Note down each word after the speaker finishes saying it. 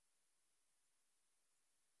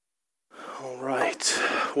All right.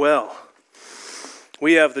 Well,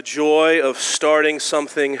 we have the joy of starting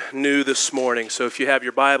something new this morning. So if you have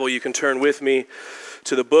your Bible, you can turn with me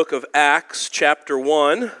to the book of Acts, chapter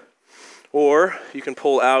 1, or you can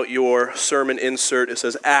pull out your sermon insert. It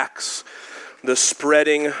says Acts, the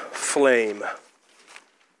spreading flame.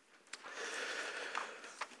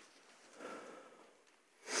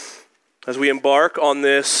 As we embark on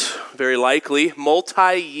this very likely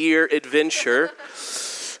multi-year adventure,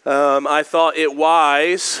 I thought it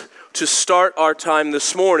wise to start our time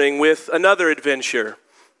this morning with another adventure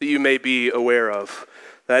that you may be aware of.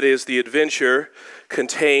 That is the adventure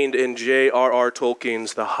contained in J.R.R.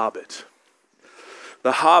 Tolkien's The Hobbit.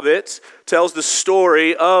 The Hobbit tells the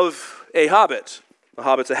story of a hobbit. The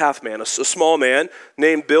hobbit's a half-man, a small man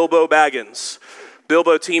named Bilbo Baggins.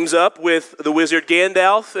 Bilbo teams up with the wizard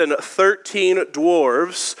Gandalf and 13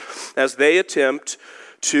 dwarves as they attempt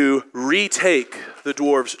to retake the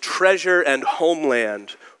dwarves' treasure and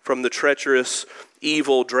homeland from the treacherous,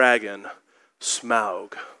 evil dragon,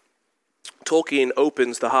 Smaug. Tolkien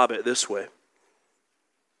opens The Hobbit this way.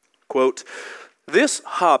 Quote, "This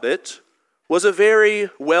hobbit was a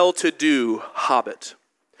very well-to-do hobbit,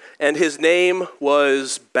 and his name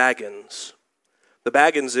was Baggins. The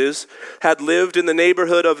Bagginses had lived in the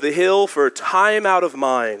neighborhood of the hill for time out of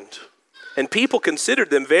mind, and people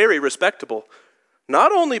considered them very respectable,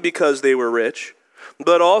 not only because they were rich,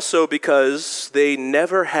 but also because they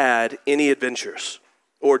never had any adventures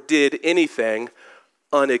or did anything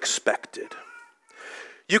unexpected.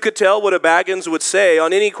 You could tell what a Baggins would say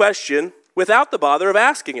on any question without the bother of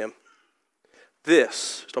asking him.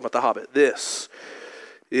 This, talking about the Hobbit, this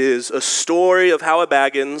is a story of how a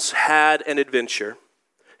Baggins had an adventure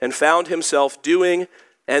and found himself doing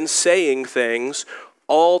and saying things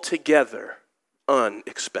altogether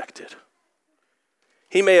unexpected.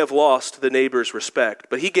 He may have lost the neighbor's respect,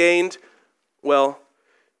 but he gained, well,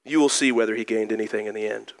 you will see whether he gained anything in the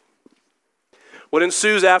end. What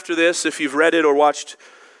ensues after this, if you've read it or watched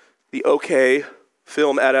the OK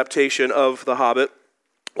film adaptation of The Hobbit,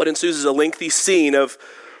 what ensues is a lengthy scene of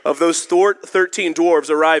those 13 dwarves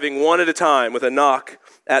arriving one at a time with a knock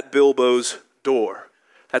at Bilbo's door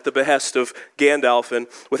at the behest of Gandalf. And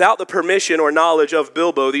without the permission or knowledge of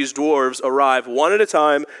Bilbo, these dwarves arrive one at a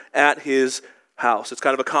time at his house. It's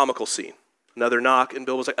kind of a comical scene. Another knock, and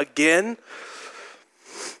Bilbo's like, again?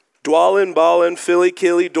 Dwalin, Balin, Fili,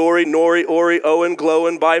 Kili, Dori, Nori, Ori, Owen,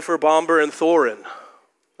 Glowin, Bifur, Bomber, and Thorin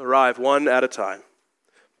arrive one at a time.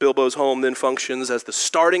 Bilbo's home then functions as the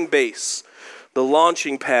starting base, the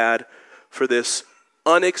launching pad for this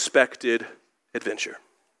unexpected adventure.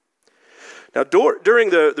 Now, during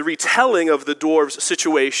the retelling of the dwarves'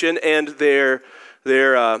 situation and their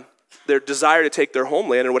desire to take their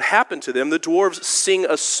homeland and what happened to them, the dwarves sing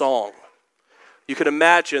a song. You can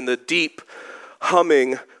imagine the deep,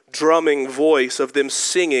 humming, drumming voice of them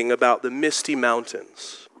singing about the misty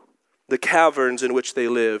mountains, the caverns in which they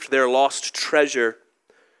lived, their lost treasure,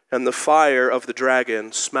 and the fire of the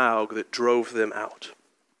dragon, Smaug, that drove them out.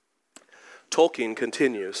 Tolkien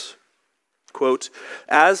continues, quote,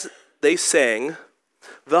 "As they sang,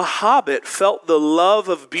 the hobbit felt the love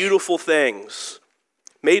of beautiful things,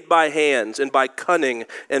 made by hands and by cunning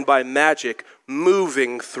and by magic,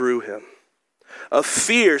 moving through him. A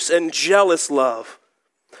fierce and jealous love,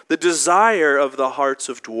 the desire of the hearts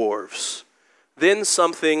of dwarves. Then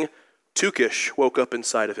something Tookish woke up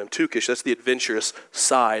inside of him." Tookish, that's the adventurous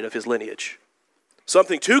side of his lineage.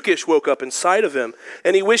 Something Tookish woke up inside of him,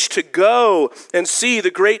 and he wished to go and see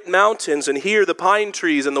the great mountains and hear the pine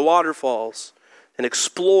trees and the waterfalls and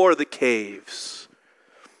explore the caves.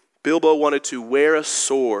 Bilbo wanted to wear a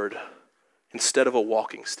sword instead of a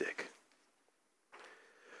walking stick.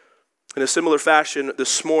 In a similar fashion,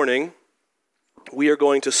 this morning, we are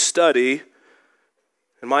going to study,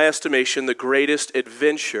 in my estimation, the greatest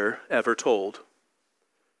adventure ever told.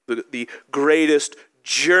 The greatest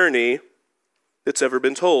journey that's ever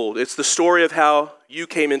been told. It's the story of how you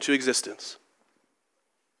came into existence.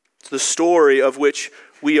 It's the story of which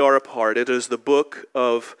we are a part. It is the book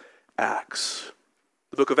of Acts.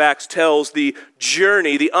 The book of Acts tells the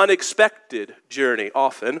journey, the unexpected journey,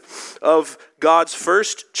 often, of God's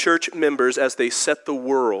first church members as they set the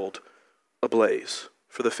world ablaze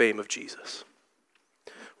for the fame of Jesus.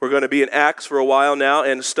 We're going to be in Acts for a while now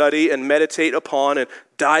and study and meditate upon and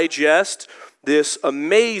digest this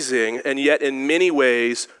amazing and yet in many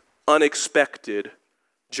ways unexpected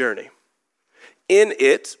journey. In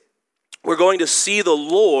it, we're going to see the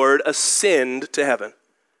Lord ascend to heaven.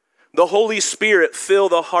 The Holy Spirit fill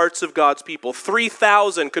the hearts of God's people.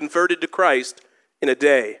 3,000 converted to Christ in a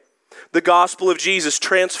day. The gospel of Jesus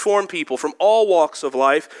transformed people from all walks of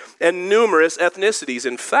life and numerous ethnicities.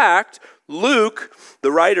 In fact, Luke,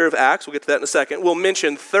 the writer of Acts, we'll get to that in a second, will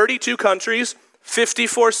mention 32 countries,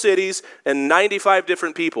 54 cities, and 95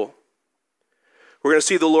 different people. We're going to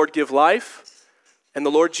see the Lord give life and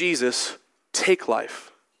the Lord Jesus take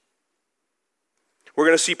life. We're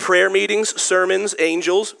going to see prayer meetings, sermons,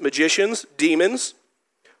 angels, magicians, demons.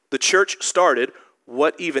 The church started.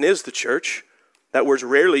 What even is the church? That word's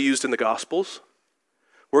rarely used in the Gospels.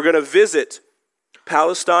 We're going to visit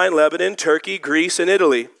Palestine, Lebanon, Turkey, Greece, and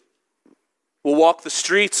Italy. We'll walk the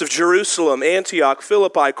streets of Jerusalem, Antioch,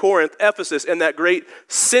 Philippi, Corinth, Ephesus, and that great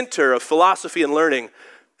center of philosophy and learning,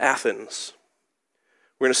 Athens.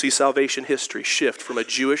 We're going to see salvation history shift from a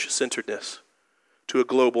Jewish centeredness to a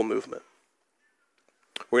global movement.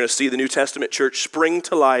 We're going to see the New Testament church spring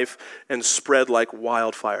to life and spread like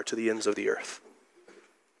wildfire to the ends of the earth.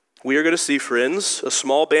 We are going to see, friends, a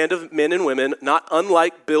small band of men and women, not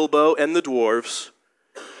unlike Bilbo and the dwarves,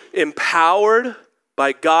 empowered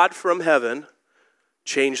by God from heaven,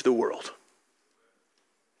 change the world.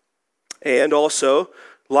 And also,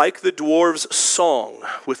 like the dwarves' song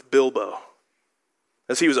with Bilbo,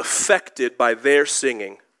 as he was affected by their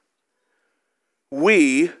singing,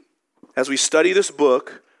 we, as we study this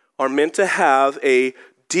book, are meant to have a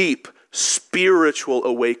deep spiritual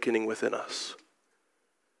awakening within us.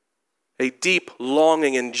 A deep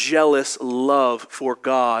longing and jealous love for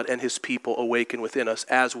God and his people awaken within us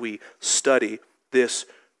as we study this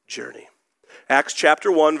journey. Acts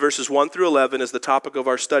chapter 1, verses 1 through 11 is the topic of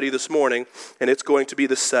our study this morning, and it's going to be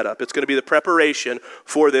the setup. It's going to be the preparation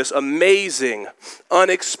for this amazing,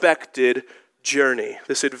 unexpected journey,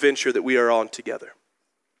 this adventure that we are on together.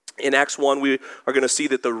 In Acts 1, we are going to see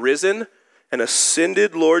that the risen and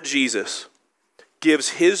ascended Lord Jesus gives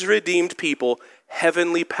his redeemed people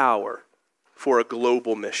heavenly power for a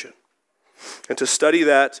global mission. And to study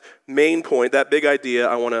that main point, that big idea,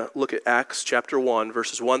 I want to look at Acts chapter 1,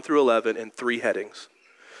 verses 1 through 11 in 3 headings.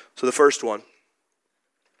 So the first one,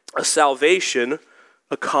 a salvation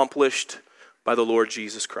accomplished by the Lord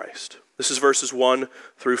Jesus Christ. This is verses 1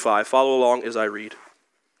 through 5. Follow along as I read.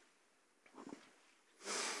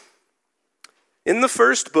 In the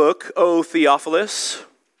first book, O Theophilus,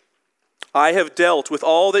 I have dealt with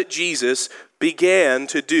all that Jesus began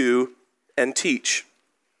to do and teach,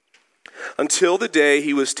 until the day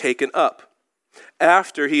he was taken up,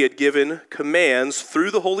 after he had given commands through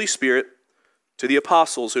the Holy Spirit to the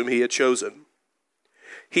apostles whom he had chosen.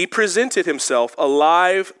 He presented himself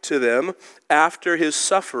alive to them after his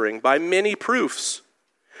suffering by many proofs,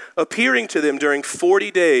 appearing to them during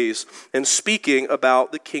 40 days and speaking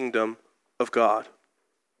about the kingdom of God.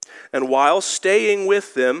 And while staying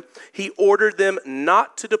with them, he ordered them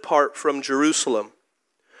not to depart from Jerusalem,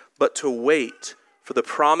 but to wait for the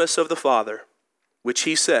promise of the Father, which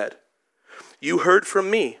he said, "You heard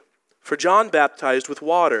from me, for John baptized with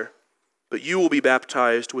water, but you will be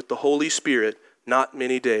baptized with the Holy Spirit not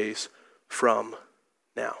many days from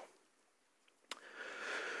now."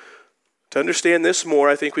 To understand this more,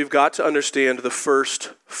 I think we've got to understand the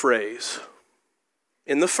first phrase.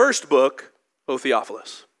 In the first book, O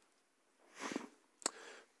Theophilus.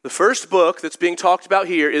 The first book that's being talked about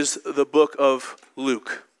here is the book of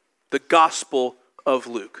Luke, the Gospel of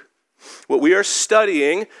Luke. What we are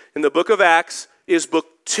studying in the book of Acts is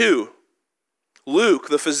book 2. Luke,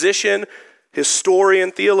 the physician,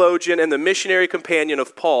 historian, theologian, and the missionary companion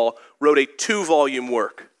of Paul, wrote a 2-volume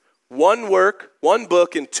work. One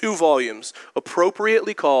book in 2 volumes,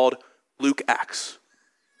 appropriately called Luke Acts.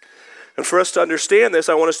 And for us to understand this,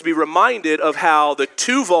 I want us to be reminded of how the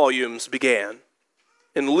 2 volumes began.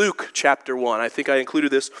 In Luke chapter 1, I think I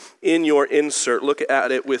included this in your insert. Look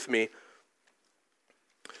at it with me.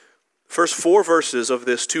 First 4 verses of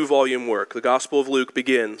this 2-volume work, the Gospel of Luke,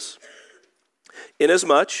 begins,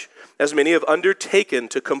 "Inasmuch as many have undertaken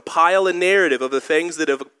to compile a narrative of the things that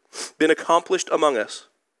have been accomplished among us,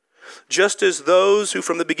 just as those who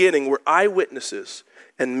from the beginning were eyewitnesses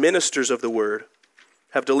and ministers of the word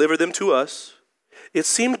have delivered them to us, it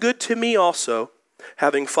seemed good to me also,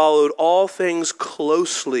 having followed all things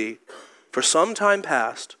closely for some time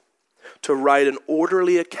past, to write an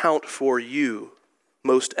orderly account for you,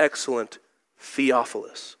 most excellent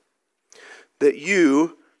Theophilus, that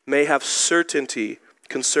you may have certainty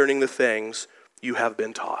concerning the things you have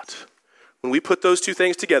been taught." When we put those 2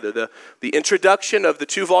 things together, the introduction of the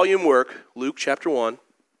 2-volume work, Luke chapter 1,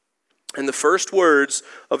 and the first words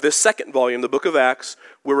of this 2nd volume, the book of Acts,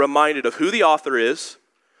 we're reminded of who the author is,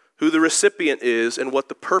 who the recipient is, and what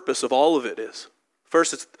the purpose of all of it is.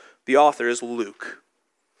 First, the author is Luke.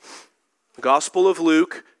 The Gospel of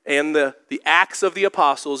Luke and the Acts of the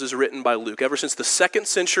Apostles is written by Luke. Ever since the 2nd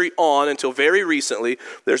century on until very recently,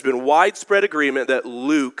 there's been widespread agreement that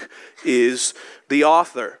Luke is the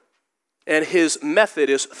author. And his method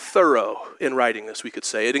is thorough in writing this, we could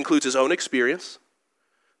say. It includes his own experience.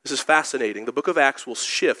 This is fascinating. The book of Acts will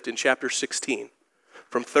shift in chapter 16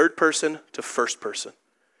 from third person to first person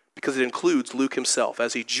because it includes Luke himself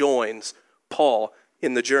as he joins Paul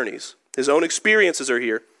in the journeys. His own experiences are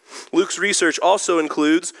here. Luke's research also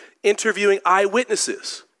includes interviewing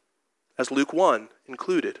eyewitnesses, as Luke 1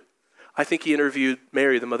 included. I think he interviewed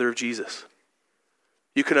Mary, the mother of Jesus.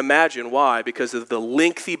 You can imagine why, because of the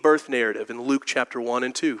lengthy birth narrative in Luke chapter 1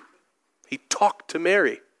 and 2. He talked to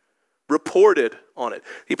Mary, reported on it.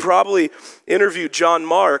 He probably interviewed John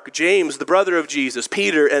Mark, James, the brother of Jesus,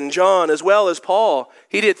 Peter and John, as well as Paul.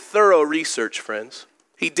 He did thorough research, friends.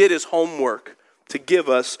 He did his homework to give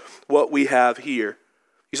us what we have here.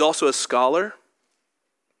 He's also a scholar.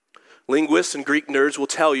 Linguists and Greek nerds will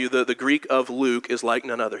tell you that the Greek of Luke is like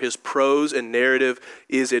none other. His prose and narrative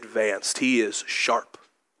is advanced. He is sharp.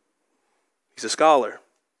 He's a scholar,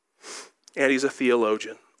 and he's a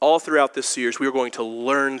theologian. All throughout this series, we are going to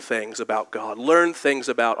learn things about God, learn things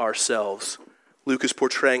about ourselves. Luke is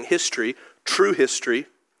portraying history, true history,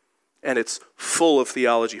 and it's full of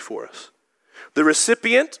theology for us. The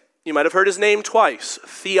recipient, you might have heard his name twice,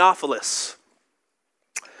 Theophilus.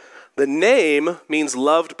 The name means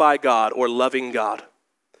loved by God or loving God.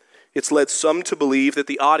 It's led some to believe that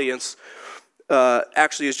the audience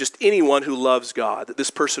actually is just anyone who loves God, that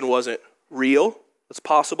this person wasn't real. It's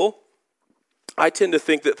possible. I tend to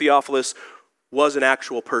think that Theophilus was an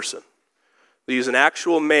actual person. He's an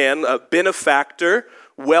actual man, a benefactor,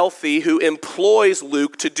 wealthy, who employs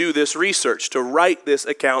Luke to do this research, to write this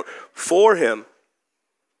account for him.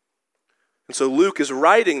 And so Luke is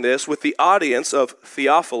writing this with the audience of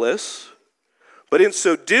Theophilus, but in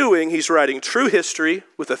so doing, he's writing true history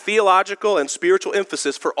with a theological and spiritual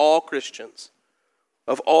emphasis for all Christians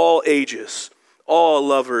of all ages, all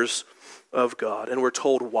lovers of God. And we're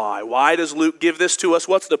told why. Why does Luke give this to us?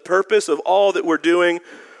 What's the purpose of all that we're doing?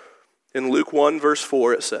 In Luke 1, verse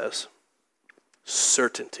 4, it says,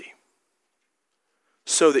 certainty.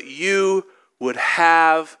 So that you would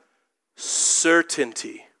have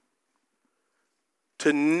certainty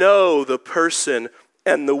to know the person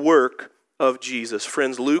and the work of Jesus.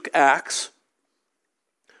 Friends, Luke Acts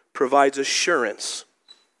provides assurance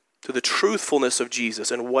to the truthfulness of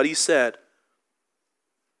Jesus and what he said.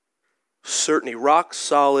 Certainty, rock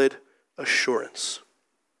solid assurance.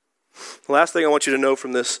 The last thing I want you to know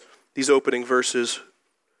from these opening verses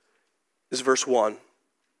is verse 1.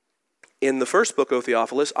 In the first book, O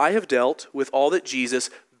Theophilus, I have dealt with all that Jesus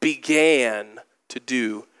began to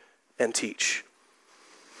do and teach.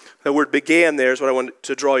 The word began there is what I wanted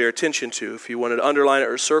to draw your attention to. If you wanted to underline it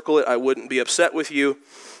or circle it, I wouldn't be upset with you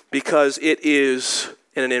because it is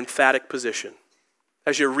in an emphatic position.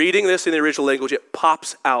 As you're reading this in the original language, it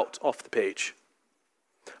pops out off the page.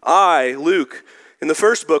 I, Luke, in the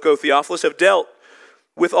first book, O Theophilus, have dealt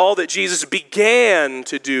with all that Jesus began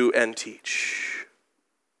to do and teach.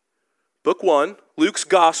 Book 1, Luke's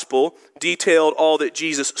gospel, detailed all that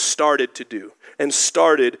Jesus started to do and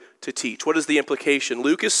started to teach. What is the implication?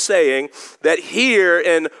 Luke is saying that here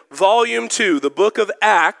in volume 2, the book of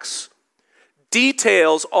Acts,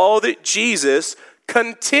 details all that Jesus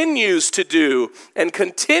continues to do and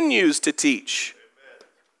continues to teach.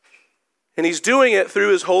 And he's doing it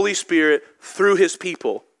through his Holy Spirit, through his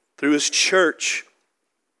people, through his church.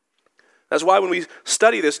 That's why when we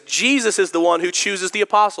study this, Jesus is the one who chooses the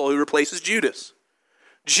apostle who replaces Judas.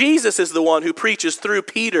 Jesus is the one who preaches through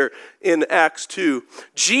Peter in Acts 2.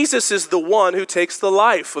 Jesus is the one who takes the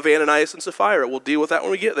life of Ananias and Sapphira. We'll deal with that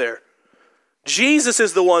when we get there. Jesus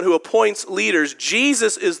is the one who appoints leaders.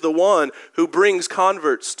 Jesus is the one who brings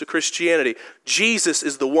converts to Christianity. Jesus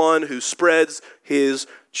is the one who spreads his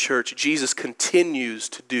church. Jesus continues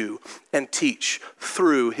to do and teach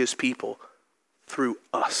through his people, through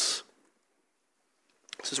us.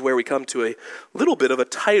 This is where we come to a little bit of a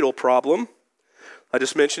title problem. I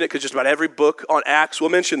just mentioned it because just about every book on Acts will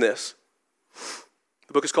mention this.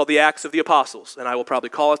 The book is called The Acts of the Apostles, and I will probably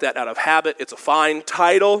call it that out of habit. It's a fine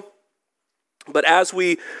title. But as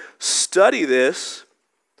we study this,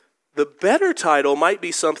 the better title might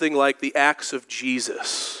be something like The Acts of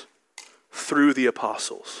Jesus through the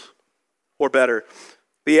Apostles. Or better,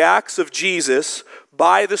 The Acts of Jesus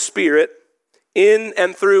by the Spirit in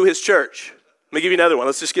and through his church. Let me give you another one.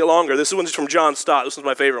 Let's just get longer. This one's from John Stott. This one's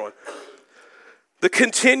my favorite one. The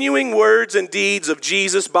continuing words and deeds of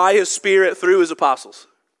Jesus by his Spirit through his apostles.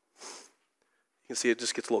 You can see it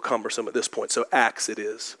just gets a little cumbersome at this point, so Acts it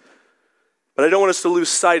is. But I don't want us to lose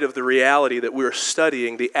sight of the reality that we're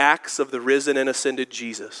studying the acts of the risen and ascended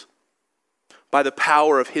Jesus by the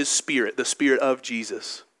power of his Spirit, the Spirit of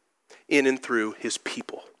Jesus, in and through his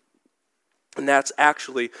people. And that's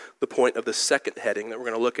actually the point of the second heading that we're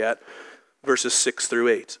going to look at, verses 6 through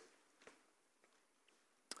 8.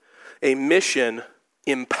 A mission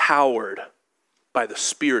empowered by the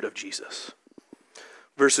Spirit of Jesus.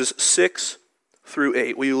 Verses 6 through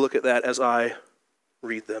 8. Will you look at that as I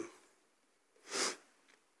read them?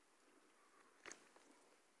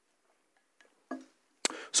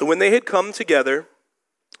 So when they had come together,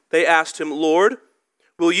 they asked him, Lord,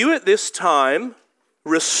 will you at this time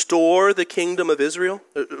restore the kingdom of Israel?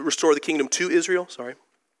 Restore the kingdom to Israel, sorry.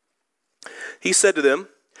 He said to them,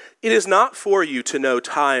 it is not for you to know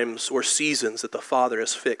times or seasons that the Father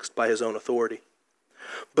has fixed by his own authority.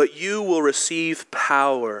 But you will receive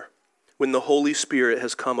power when the Holy Spirit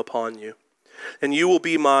has come upon you. And you will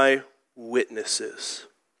be my witnesses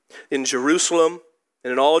in Jerusalem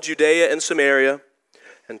and in all Judea and Samaria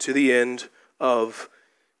and to the end of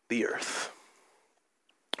the earth.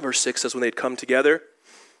 Verse 6 says when they'd come together,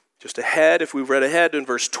 just ahead, if we've read ahead in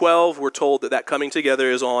verse 12, we're told that coming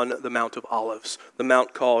together is on the Mount of Olives, the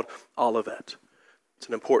mount called Olivet. It's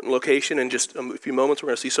an important location. In just a few moments, we're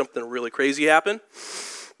going to see something really crazy happen.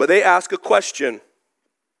 But they ask a question.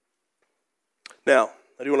 Now,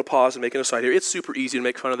 I do want to pause and make an aside here. It's super easy to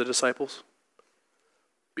make fun of the disciples,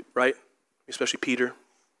 right? Especially Peter,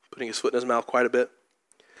 putting his foot in his mouth quite a bit.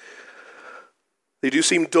 They do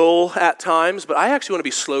seem dull at times, but I actually want to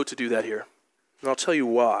be slow to do that here. And I'll tell you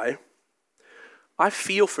why. I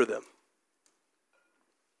feel for them.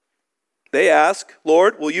 They ask,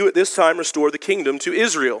 Lord, will you at this time restore the kingdom to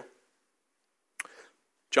Israel?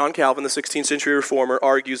 John Calvin, the 16th century reformer,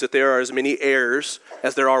 argues that there are as many errors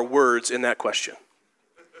as there are words in that question.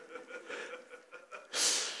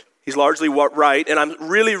 He's largely right, and I'm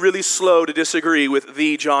really, really slow to disagree with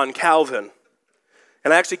the John Calvin.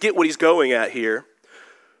 And I actually get what he's going at here.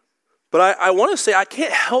 But I want to say I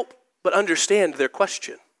can't help but understand their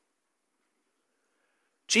question.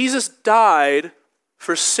 Jesus died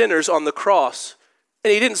for sinners on the cross,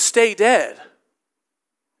 and he didn't stay dead.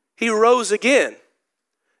 He rose again.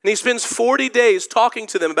 And he spends 40 days talking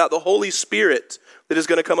to them about the Holy Spirit that is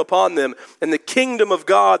going to come upon them and the kingdom of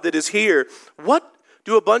God that is here. What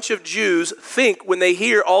do a bunch of Jews think when they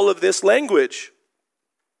hear all of this language?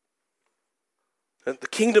 The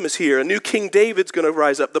kingdom is here. A new King David's going to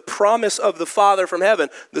rise up. The promise of the Father from heaven.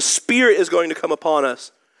 The Spirit is going to come upon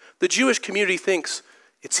us. The Jewish community thinks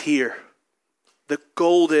it's here. The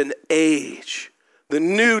golden age. The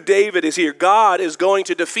new David is here. God is going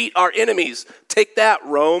to defeat our enemies. Take that,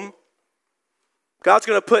 Rome. God's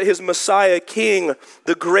going to put his Messiah King,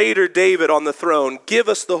 the greater David, on the throne. Give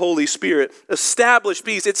us the Holy Spirit. Establish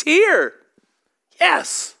peace. It's here.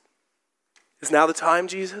 Yes. Is now the time,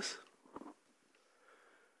 Jesus?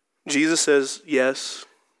 Jesus says, yes,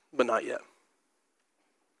 but not yet.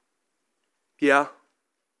 Yeah,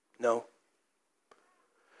 no.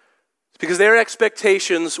 It's because their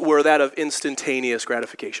expectations were that of instantaneous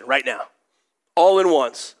gratification, right now. All in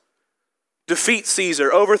once. Defeat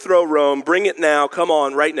Caesar, overthrow Rome, bring it now, come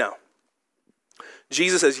on, right now.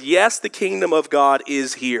 Jesus says, yes, the kingdom of God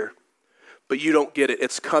is here, but you don't get it.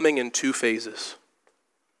 It's coming in two phases.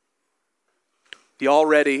 The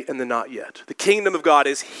already and the not yet. The kingdom of God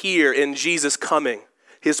is here in Jesus coming.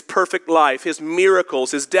 His perfect life, his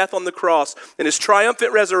miracles, his death on the cross, and his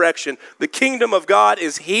triumphant resurrection. The kingdom of God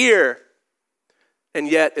is here. And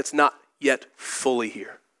yet, it's not yet fully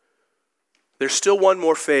here. There's still one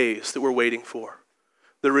more phase that we're waiting for.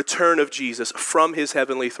 The return of Jesus from his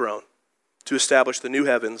heavenly throne to establish the new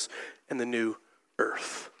heavens and the new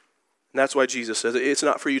earth. And that's why Jesus says it's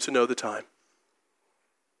not for you to know the time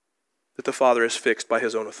that the Father has fixed by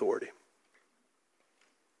his own authority.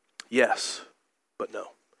 Yes, but no.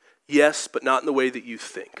 Yes, but not in the way that you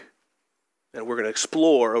think. And we're going to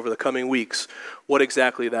explore over the coming weeks what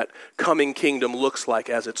exactly that coming kingdom looks like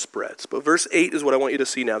as it spreads. But verse 8 is what I want you to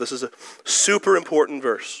see now. This is a super important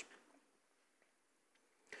verse.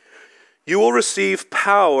 You will receive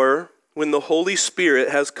power when the Holy Spirit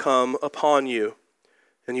has come upon you.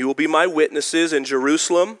 And you will be my witnesses in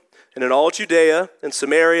Jerusalem and in all Judea and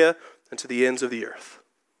Samaria and to the ends of the earth.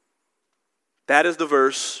 That is the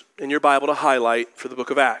verse in your Bible to highlight for the book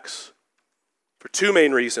of Acts. For two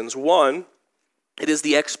main reasons. One, it is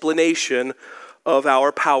the explanation of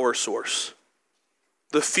our power source.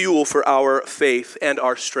 The fuel for our faith and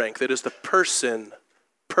our strength. It is the person,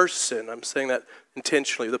 I'm saying that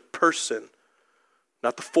intentionally, the person.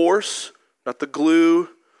 Not the force, not the glue,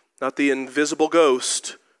 not the invisible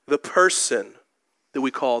ghost. The person that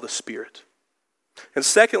we call the Spirit. And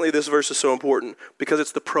secondly, this verse is so important because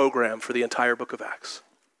it's the program for the entire book of Acts.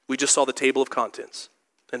 We just saw the table of contents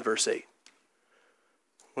in verse 8.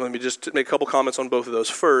 Let me just make a couple comments on both of those.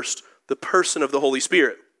 First, the person of the Holy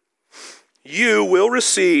Spirit. You will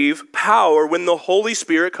receive power when the Holy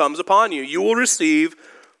Spirit comes upon you. You will receive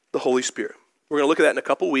the Holy Spirit. We're going to look at that in a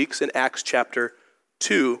couple weeks in Acts chapter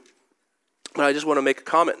 2. But I just want to make a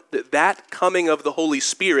comment that coming of the Holy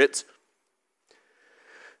Spirit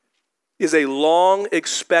is a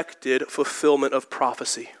long-expected fulfillment of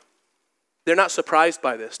prophecy. They're not surprised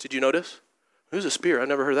by this. Did you notice? Who's a spirit? I've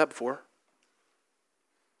never heard that before.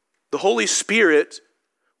 The Holy Spirit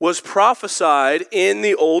was prophesied in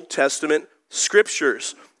the Old Testament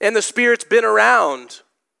scriptures. And the Spirit's been around.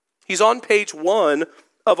 He's on page 1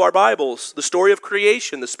 of our Bibles. The story of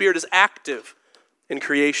creation. The Spirit is active in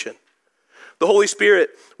creation. The Holy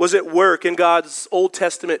Spirit was at work in God's Old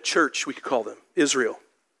Testament church, we could call them, Israel.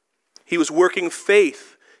 He was working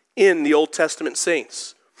faith in the Old Testament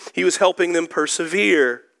saints. He was helping them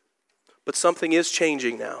persevere. But something is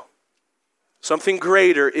changing now. Something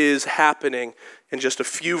greater is happening in just a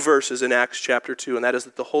few verses in Acts chapter 2, and that is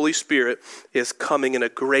that the Holy Spirit is coming in a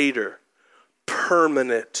greater,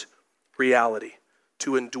 permanent reality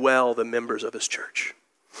to indwell the members of his church.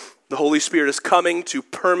 The Holy Spirit is coming to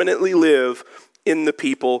permanently live in the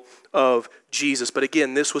people of Jesus. But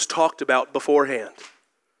again, this was talked about beforehand.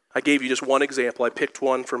 I gave you just one example. I picked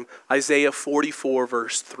one from Isaiah 44,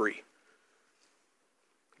 verse 3.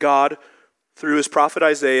 God, through his prophet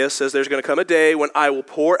Isaiah, says there's going to come a day when I will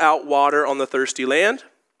pour out water on the thirsty land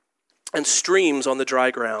and streams on the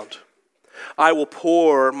dry ground. I will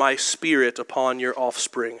pour my spirit upon your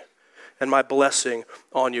offspring and my blessing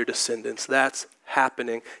on your descendants. That's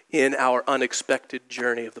happening in our unexpected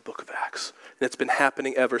journey of the book of Acts. And it's been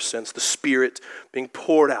happening ever since, the Spirit being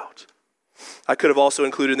poured out. I could have also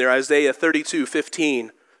included in there Isaiah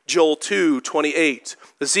 32:15, Joel 2:28,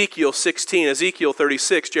 Ezekiel 16, Ezekiel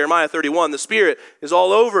 36, Jeremiah 31. The Spirit is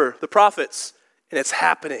all over the prophets, and it's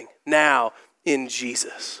happening now in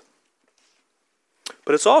Jesus.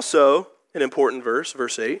 But it's also an important verse,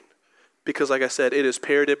 verse 8, because like I said, it is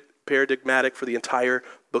paradigmatic for the entire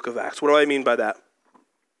book of Acts. What do I mean by that?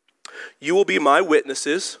 You will be my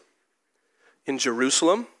witnesses in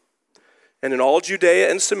Jerusalem and in all Judea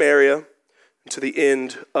and Samaria and to the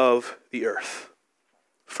end of the earth.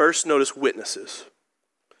 First, notice witnesses.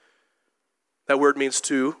 That word means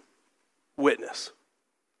to witness,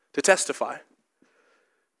 to testify,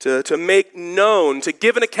 to make known, to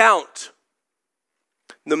give an account.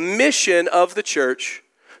 The mission of the church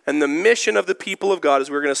and the mission of the people of God, as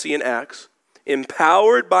we're going to see in Acts,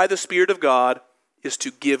 empowered by the Spirit of God, is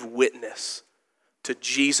to give witness to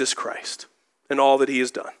Jesus Christ and all that he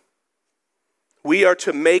has done. We are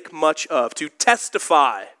to make much of, to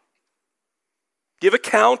testify, give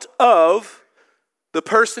account of the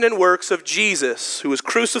person and works of Jesus, who was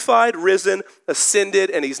crucified, risen, ascended,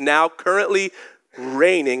 and he's now currently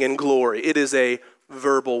reigning in glory. It is a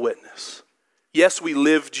verbal witness. Yes, we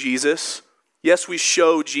live Jesus. Yes, we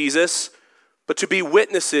show Jesus. But to be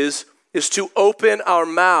witnesses is to open our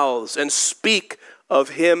mouths and speak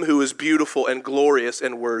of him who is beautiful and glorious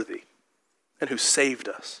and worthy and who saved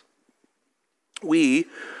us. We,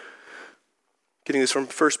 getting this from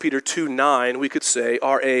 1 Peter 2:9, we could say,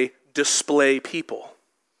 are a display people.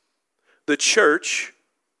 The church,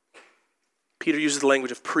 Peter uses the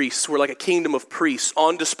language of priests. We're like a kingdom of priests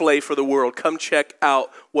on display for the world. Come check out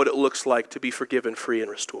what it looks like to be forgiven, free, and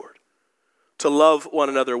restored. To love one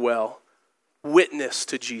another well. Witness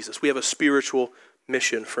to Jesus. We have a spiritual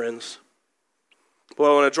mission, friends. What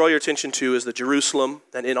I want to draw your attention to is the Jerusalem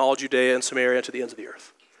and in all Judea and Samaria to the ends of the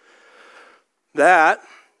earth. That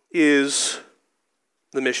is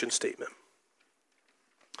the mission statement.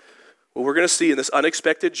 What we're going to see in this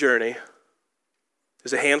unexpected journey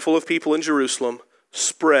is a handful of people in Jerusalem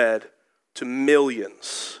spread to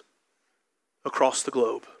millions across the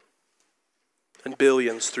globe and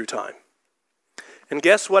billions through time. And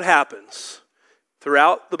guess what happens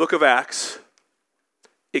throughout the book of Acts?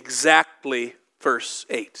 Exactly verse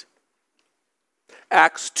 8.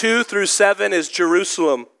 Acts 2 through 7 is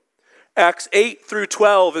Jerusalem. Acts 8 through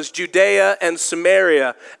 12 is Judea and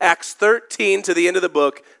Samaria. Acts 13 to the end of the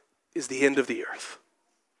book is the end of the earth,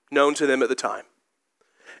 known to them at the time.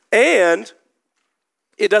 And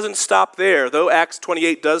it doesn't stop there. Though Acts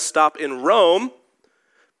 28 does stop in Rome,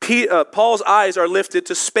 Paul's eyes are lifted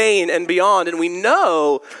to Spain and beyond. And we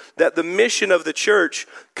know that the mission of the church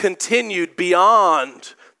continued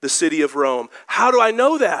beyond the city of Rome. How do I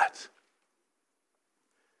know that?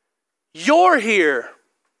 You're here.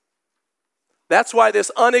 That's why this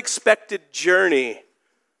unexpected journey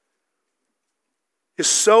is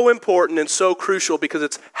so important and so crucial because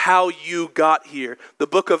it's how you got here. The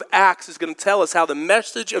book of Acts is going to tell us how the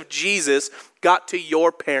message of Jesus got to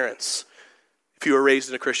your parents if you were raised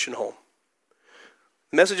in a Christian home.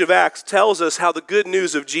 The message of Acts tells us how the good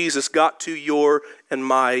news of Jesus got to your and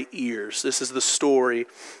my ears. This is the story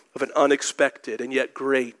of an unexpected and yet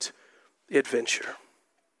great adventure.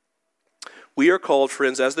 We are called,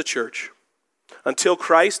 friends, as the church, until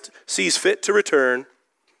Christ sees fit to return,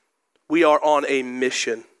 we are on a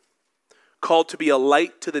mission, called to be a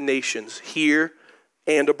light to the nations, here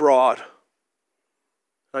and abroad.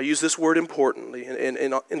 I use this word importantly and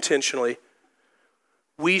intentionally.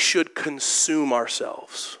 We should consume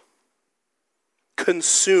ourselves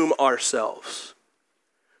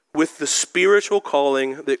with the spiritual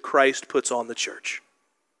calling that Christ puts on the church,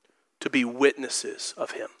 to be witnesses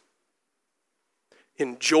of him.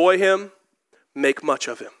 Enjoy him, make much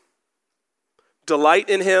of him. Delight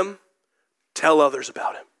in him, tell others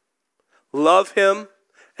about him. Love him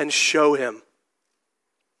and show him.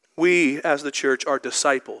 We, as the church, are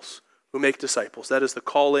disciples who make disciples. That is the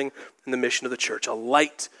calling and the mission of the church, a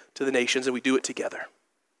light to the nations, and we do it together.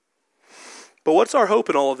 But what's our hope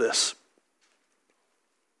in all of this?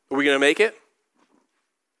 Are we going to make it?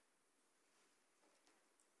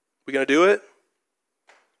 We going to do it?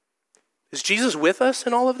 Is Jesus with us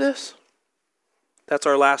in all of this? That's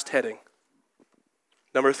our last heading.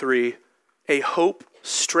 Number 3, a hope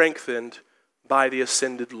strengthened by the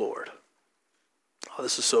ascended Lord. Oh,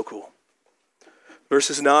 this is so cool.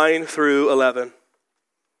 Verses 9 through 11.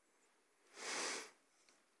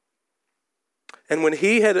 And when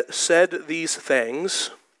he had said these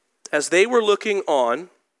things, as they were looking on,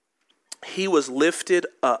 he was lifted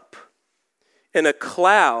up, and a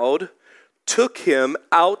cloud took him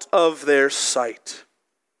out of their sight.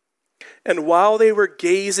 And while they were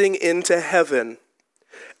gazing into heaven,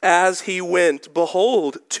 as he went,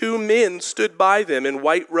 behold, 2 men stood by them in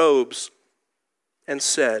white robes, and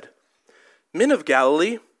said, Men of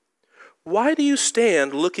Galilee, why do you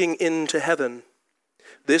stand looking into heaven?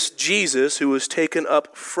 This Jesus who was taken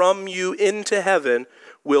up from you into heaven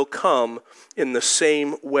will come in the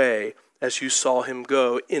same way as you saw him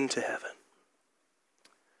go into heaven.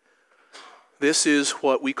 This is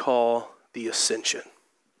what we call the ascension.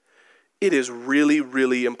 It is really,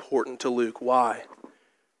 really important to Luke. Why?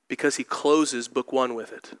 Because he closes book 1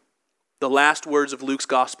 with it. The last words of Luke's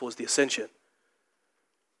gospel is the ascension.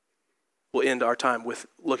 We'll end our time with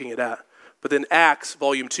looking at that. But then Acts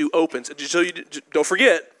volume 2 opens. So you don't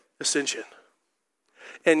forget ascension.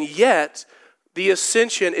 And yet, the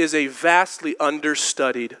ascension is a vastly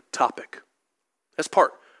understudied topic. That's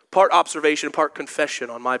part observation, part confession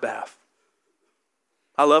on my behalf.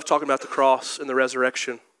 I love talking about the cross and the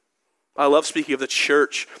resurrection. I love speaking of the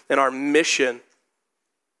church and our mission.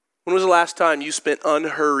 When was the last time you spent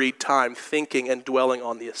unhurried time thinking and dwelling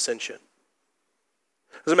on the ascension?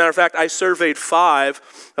 As a matter of fact, I surveyed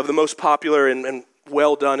 5 of the most popular and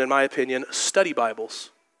well done, in my opinion, study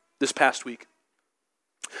Bibles this past week.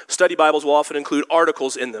 Study Bibles will often include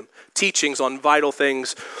articles in them, teachings on vital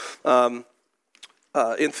things in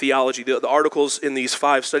theology. The articles in these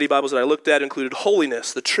 5 study Bibles that I looked at included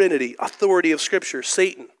holiness, the Trinity, authority of Scripture,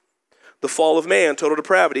 Satan, the fall of man, total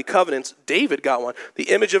depravity, covenants. David got one.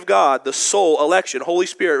 The image of God, the soul, election, Holy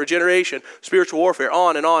Spirit, regeneration, spiritual warfare,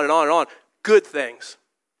 on and on and on and on. Good things.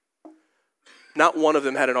 Not one of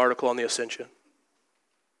them had an article on the ascension.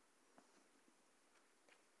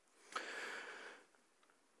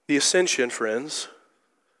 The ascension, friends,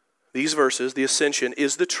 these verses, the ascension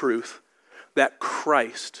is the truth that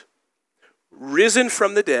Christ, risen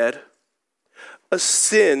from the dead,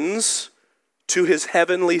 ascends to his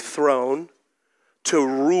heavenly throne to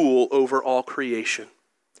rule over all creation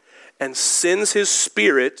and sends his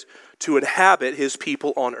Spirit to inhabit his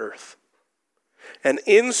people on earth. And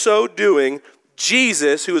in so doing,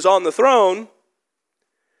 Jesus, who is on the throne,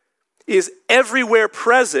 is everywhere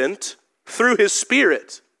present through his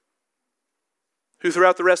Spirit, who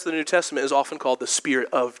throughout the rest of the New Testament is often called the Spirit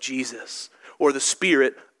of Jesus or the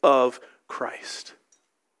Spirit of Christ.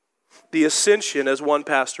 The ascension, as one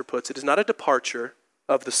pastor puts it, is not a departure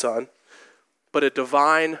of the Son, but a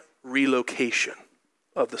divine relocation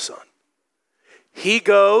of the Son. He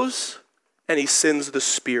goes and he sends the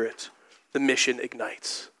Spirit. The mission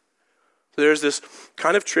ignites. So there's this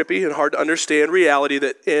kind of trippy and hard to understand reality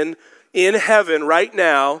that in heaven right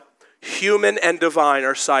now, human and divine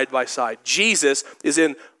are side by side. Jesus is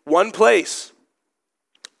in one place,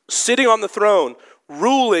 sitting on the throne,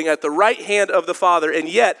 ruling at the right hand of the Father, and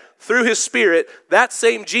yet through his Spirit, that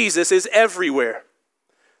same Jesus is everywhere.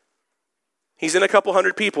 He's in a couple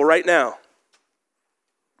hundred people right now.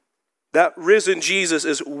 That risen Jesus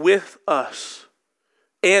is with us,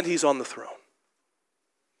 and he's on the throne.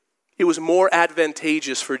 It was more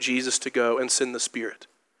advantageous for Jesus to go and send the Spirit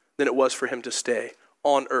than it was for him to stay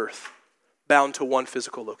on earth, bound to one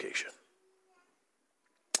physical location.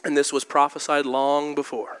 And this was prophesied long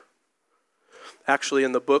before. Actually,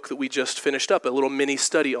 in the book that we just finished up, a little mini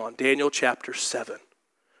study on, Daniel chapter 7.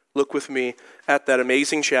 Look with me at that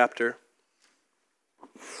amazing chapter.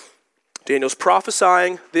 Daniel's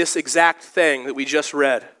prophesying this exact thing that we just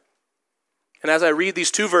read. And as I read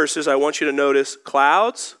these two verses, I want you to notice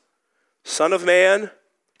clouds, Son of Man,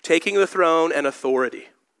 taking the throne, and authority.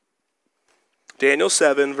 Daniel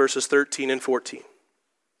 7, verses 13 and 14.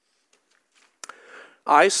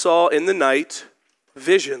 I saw in the night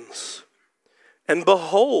visions, and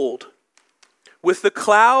behold, with the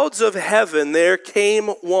clouds of heaven there came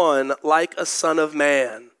one like a son of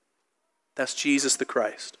man. That's Jesus the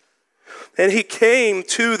Christ. And he came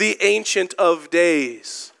to the Ancient of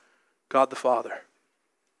Days, God the Father,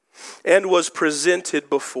 and was presented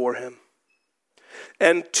before him.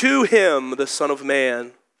 And to him, the Son of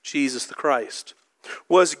Man, Jesus the Christ,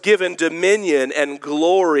 was given dominion and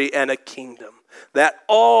glory and a kingdom, that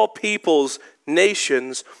all peoples,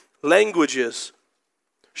 nations, languages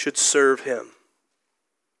should serve him.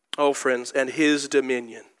 Oh, friends, and his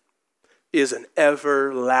dominion is an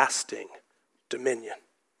everlasting dominion,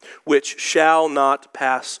 which shall not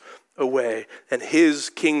pass away, and his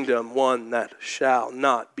kingdom one that shall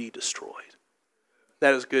not be destroyed.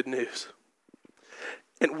 That is good news.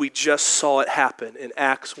 And we just saw it happen in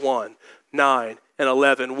Acts 1, 9, and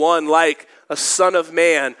 11. One like a son of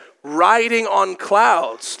man riding on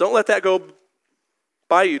clouds. Don't let that go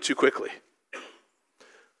by you too quickly.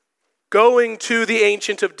 Going to the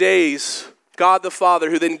Ancient of Days, God the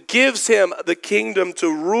Father, who then gives him the kingdom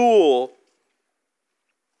to rule.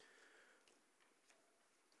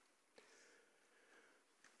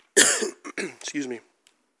 Excuse me.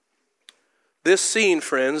 This scene,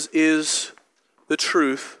 friends, is the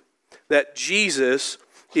truth that Jesus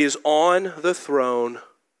is on the throne.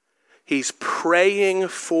 He's praying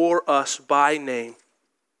for us by name.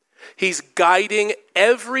 He's guiding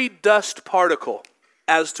every dust particle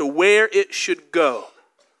as to where it should go,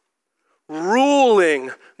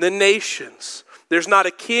 ruling the nations. There's not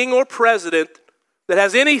a king or president that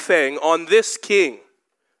has anything on this king.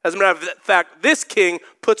 As a matter of fact, this king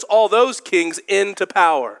puts all those kings into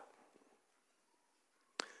power.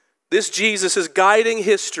 This Jesus is guiding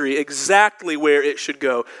history exactly where it should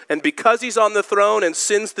go. And because he's on the throne and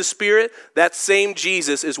sends the Spirit, that same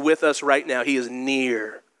Jesus is with us right now. He is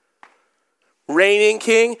near. Reigning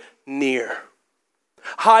King, near.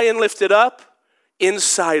 High and lifted up,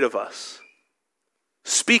 inside of us.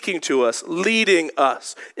 Speaking to us, leading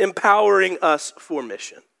us, empowering us for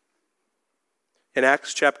mission. In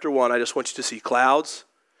Acts chapter 1, I just want you to see clouds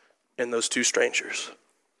and those two strangers.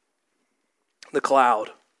 The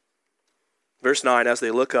cloud. Verse 9, as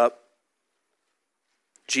they look up,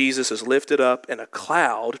 Jesus is lifted up and a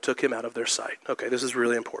cloud took him out of their sight. Okay, this is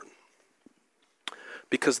really important.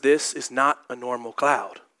 Because this is not a normal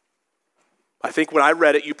cloud. I think when I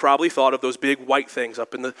read it, you probably thought of those big white things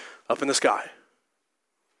up in the sky.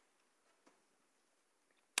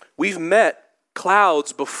 We've met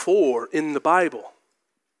clouds before in the Bible.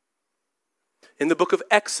 In the book of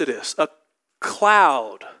Exodus, a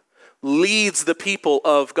cloud leads the people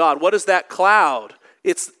of God. What is that cloud?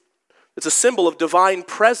 It's a symbol of divine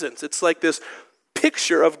presence. It's like this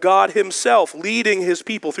picture of God himself leading his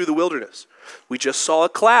people through the wilderness. We just saw a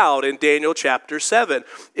cloud in Daniel chapter 7.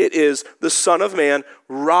 It is the Son of Man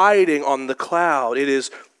riding on the cloud. It is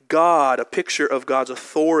God, a picture of God's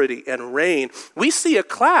authority and reign. We see a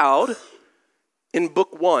cloud in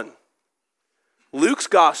book 1. Luke's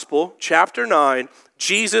gospel, chapter 9,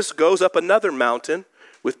 Jesus goes up another mountain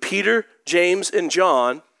with Peter, James, and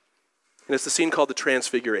John, and it's the scene called the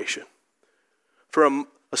Transfiguration. For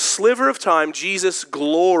a sliver of time, Jesus'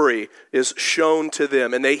 glory is shown to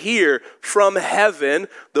them, and they hear from heaven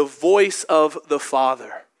the voice of the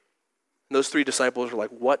Father. And those three disciples are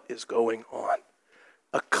like, what is going on?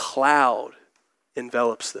 A cloud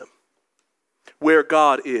envelops them. Where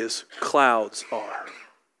God is, clouds are.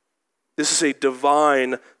 This is a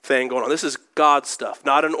divine thing going on. This is God stuff,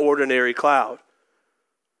 not an ordinary cloud.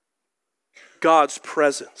 God's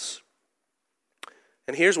presence.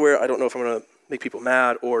 And here's where I don't know if I'm going to make people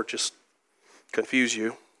mad or just confuse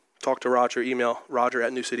you. Talk to Roger, email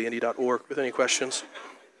roger@newcityindy.org with any questions.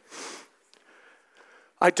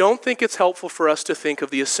 I don't think it's helpful for us to think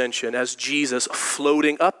of the ascension as Jesus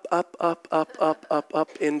floating up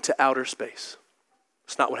into outer space.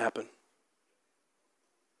 It's not what happened.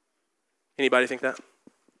 Anybody think that?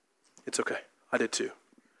 It's okay. I did too.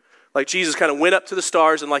 Like Jesus kind of went up to the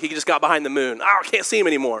stars and like he just got behind the moon. Oh, I can't see him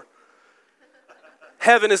anymore.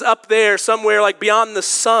 Heaven is up there somewhere like beyond the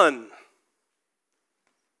sun.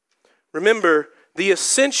 Remember, the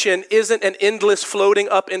ascension isn't an endless floating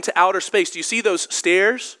up into outer space. Do you see those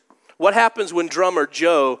stairs? What happens when drummer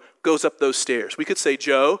Joe goes up those stairs? We could say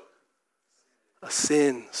Joe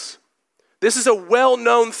ascends. This is a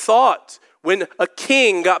well-known thought. When a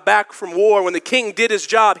king got back from war, when the king did his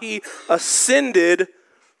job, he ascended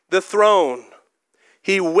the throne.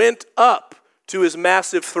 He went up to his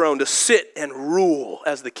massive throne to sit and rule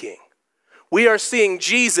as the king. We are seeing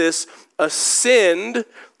Jesus ascend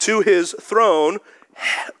to his throne.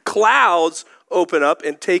 Clouds open up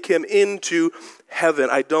and take him into heaven.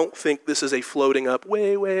 I don't think this is a floating up,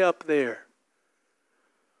 way, way up there.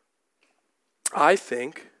 I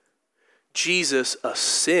think Jesus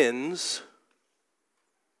ascends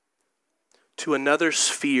to another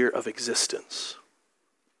sphere of existence.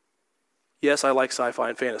 Yes, I like sci-fi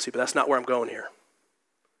and fantasy, but that's not where I'm going here.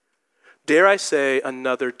 Dare I say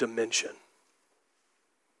another dimension?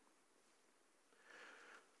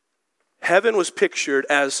 Heaven was pictured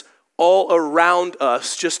as all around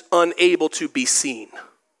us, just unable to be seen.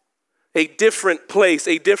 A different place,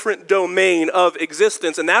 a different domain of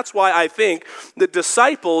existence. And that's why I think the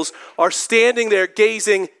disciples are standing there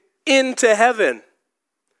gazing into heaven.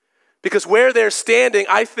 Because where they're standing,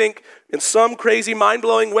 I think in some crazy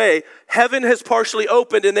mind-blowing way, heaven has partially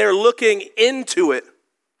opened and they're looking into it.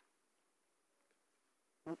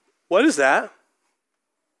 What is that?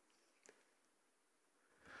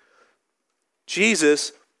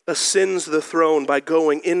 Jesus ascends the throne by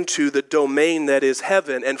going into the domain that is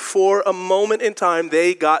heaven. And for a moment in time,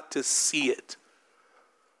 they got to see it.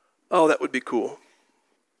 Oh, that would be cool.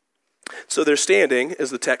 So they're standing, as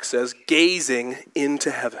the text says, gazing into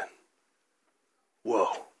heaven. Whoa.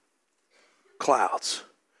 Clouds.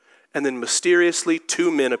 And then mysteriously,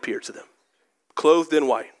 two men appear to them, clothed in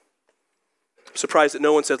white. I'm surprised that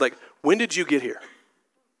no one said, like, when did you get here?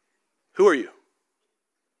 Who are you?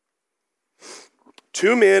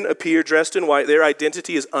 Two men appear dressed in white. Their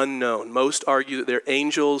identity is unknown. Most argue that they're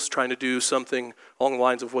angels trying to do something along the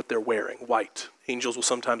lines of what they're wearing, white. Angels will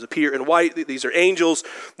sometimes appear in white. These are angels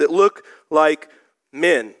that look like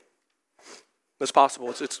men. That's possible.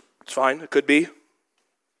 It's fine. It could be.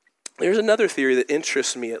 There's another theory that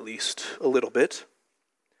interests me at least a little bit.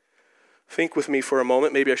 Think with me for a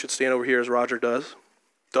moment. Maybe I should stand over here as Roger does.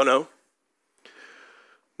 Don't know.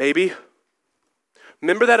 Maybe.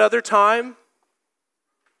 Remember that other time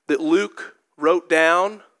that Luke wrote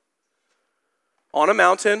down on a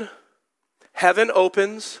mountain, heaven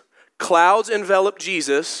opens, clouds envelop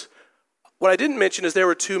Jesus. What I didn't mention is there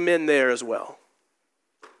were two men there as well.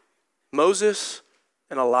 Moses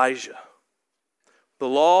and Elijah. The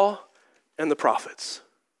law and the prophets.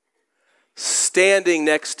 Standing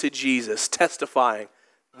next to Jesus, testifying,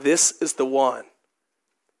 this is the one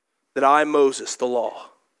that I, Moses, the law,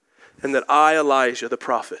 and that I, Elijah, the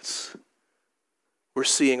prophets, we're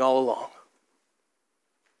seeing all along.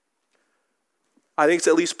 I think it's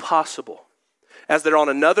at least possible. As they're on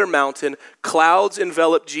another mountain, clouds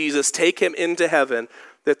envelop Jesus, take him into heaven,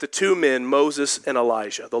 that the two men, Moses and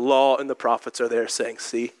Elijah, the law and the prophets, are there saying,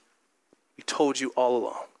 see, we told you all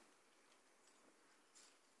along.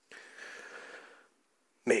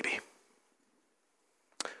 Maybe.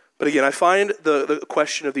 But again, I find the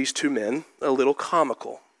question of these two men a little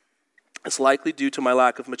comical. It's likely due to my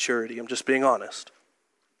lack of maturity. I'm just being honest.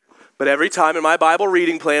 But every time in my Bible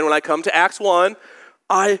reading plan, when I come to Acts 1,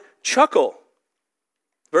 I chuckle.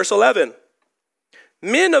 Verse 11.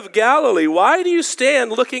 Men of Galilee, why do you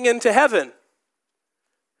stand looking into heaven?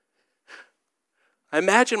 I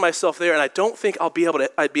imagine myself there, and I don't think I'd be able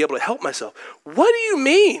to help myself. What do you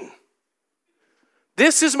mean?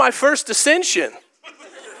 This is my first ascension.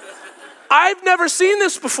 I've never seen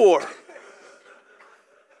this before.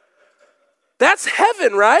 That's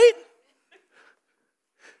heaven, right?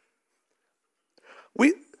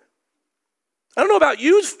 I don't know about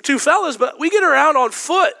you two fellas, but we get around on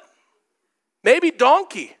foot. Maybe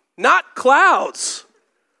donkey, not clouds.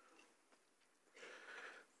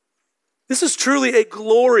 This is truly a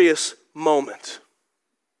glorious moment.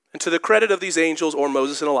 And to the credit of these angels or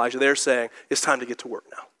Moses and Elijah, they're saying, it's time to get to work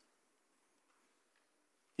now.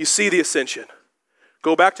 You see the ascension.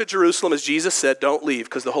 Go back to Jerusalem, as Jesus said, don't leave,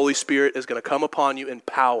 because the Holy Spirit is going to come upon you in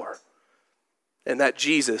power. And that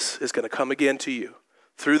Jesus is going to come again to you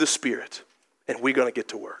through the Spirit, and we're going to get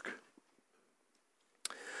to work.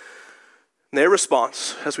 And their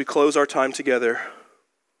response, as we close our time together,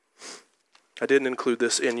 I didn't include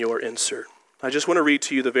this in your insert. I just want to read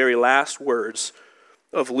to you the very last words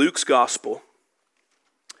of Luke's gospel,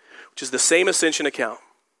 which is the same ascension account.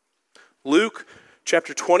 Luke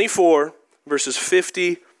chapter 24, verses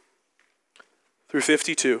 50 through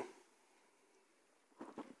 52.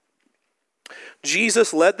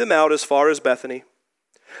 Jesus led them out as far as Bethany,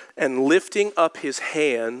 and lifting up his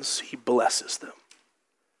hands, he blesses them.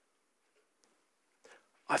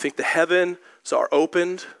 I think the heavens are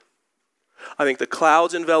opened. I think the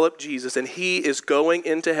clouds envelop Jesus, and he is going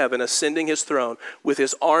into heaven, ascending his throne with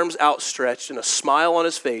his arms outstretched and a smile on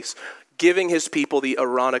his face, giving his people the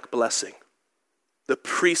Aaronic blessing, the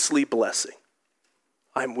priestly blessing.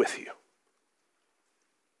 I'm with you.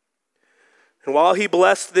 And while he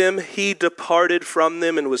blessed them, he departed from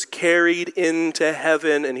them and was carried into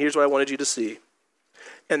heaven. And here's what I wanted you to see.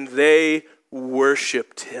 And they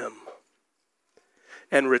worshiped him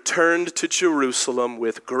and returned to Jerusalem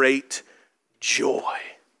with great joy.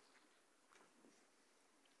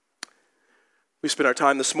 We spent our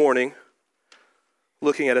time this morning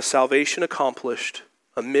looking at a salvation accomplished,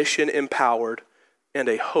 a mission empowered, and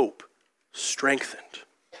a hope strengthened.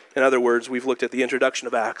 In other words, we've looked at the introduction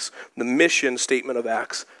of Acts, the mission statement of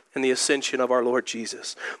Acts, and the ascension of our Lord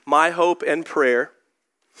Jesus. My hope and prayer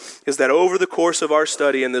is that over the course of our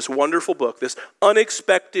study in this wonderful book, this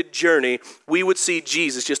unexpected journey, we would see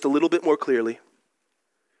Jesus just a little bit more clearly.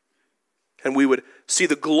 And we would see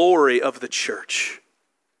the glory of the church,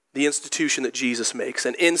 the institution that Jesus makes.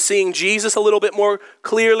 And in seeing Jesus a little bit more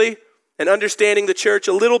clearly and understanding the church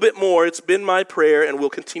a little bit more, it's been my prayer and will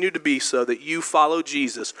continue to be so that you follow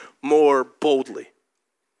Jesus more boldly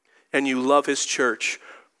and you love his church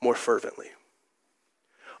more fervently.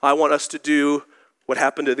 I want us to do what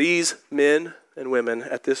happened to these men and women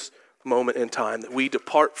at this moment in time, that we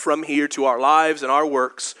depart from here to our lives and our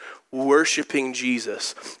works, worshiping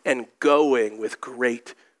Jesus and going with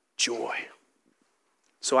great joy.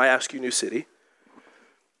 So I ask you, New City,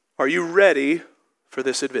 are you ready for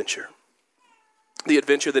this adventure? The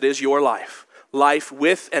adventure that is your life. Life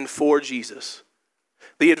with and for Jesus.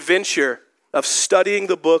 The adventure of studying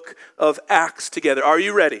the book of Acts together. Are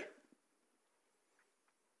you ready?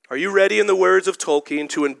 Are you ready, in the words of Tolkien,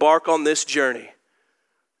 to embark on this journey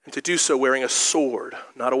and to do so wearing a sword,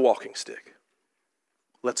 not a walking stick?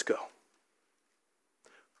 Let's go.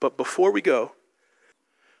 But before we go,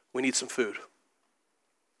 we need some food.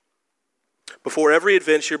 Before every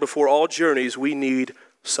adventure, before all journeys, we need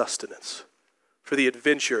sustenance for the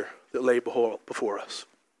adventure that lay before us.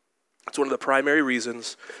 It's one of the primary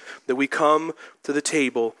reasons that we come to the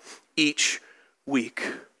table each week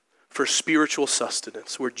for spiritual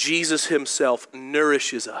sustenance, where Jesus himself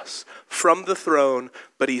nourishes us from the throne,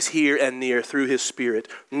 but he's here and near through his Spirit,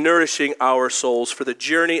 nourishing our souls for the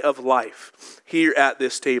journey of life here at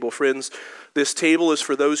this table. Friends, this table is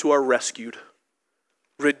for those who are rescued,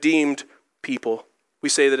 redeemed people. We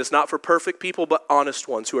say that it's not for perfect people, but honest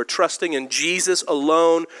ones who are trusting in Jesus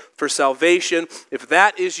alone for salvation. If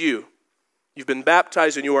that is you, you've been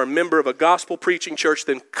baptized and you are a member of a gospel preaching church,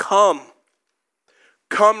 then come.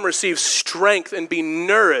 Come receive strength and be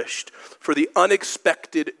nourished for the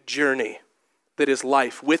unexpected journey that is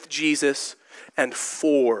life with Jesus and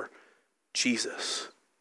for Jesus.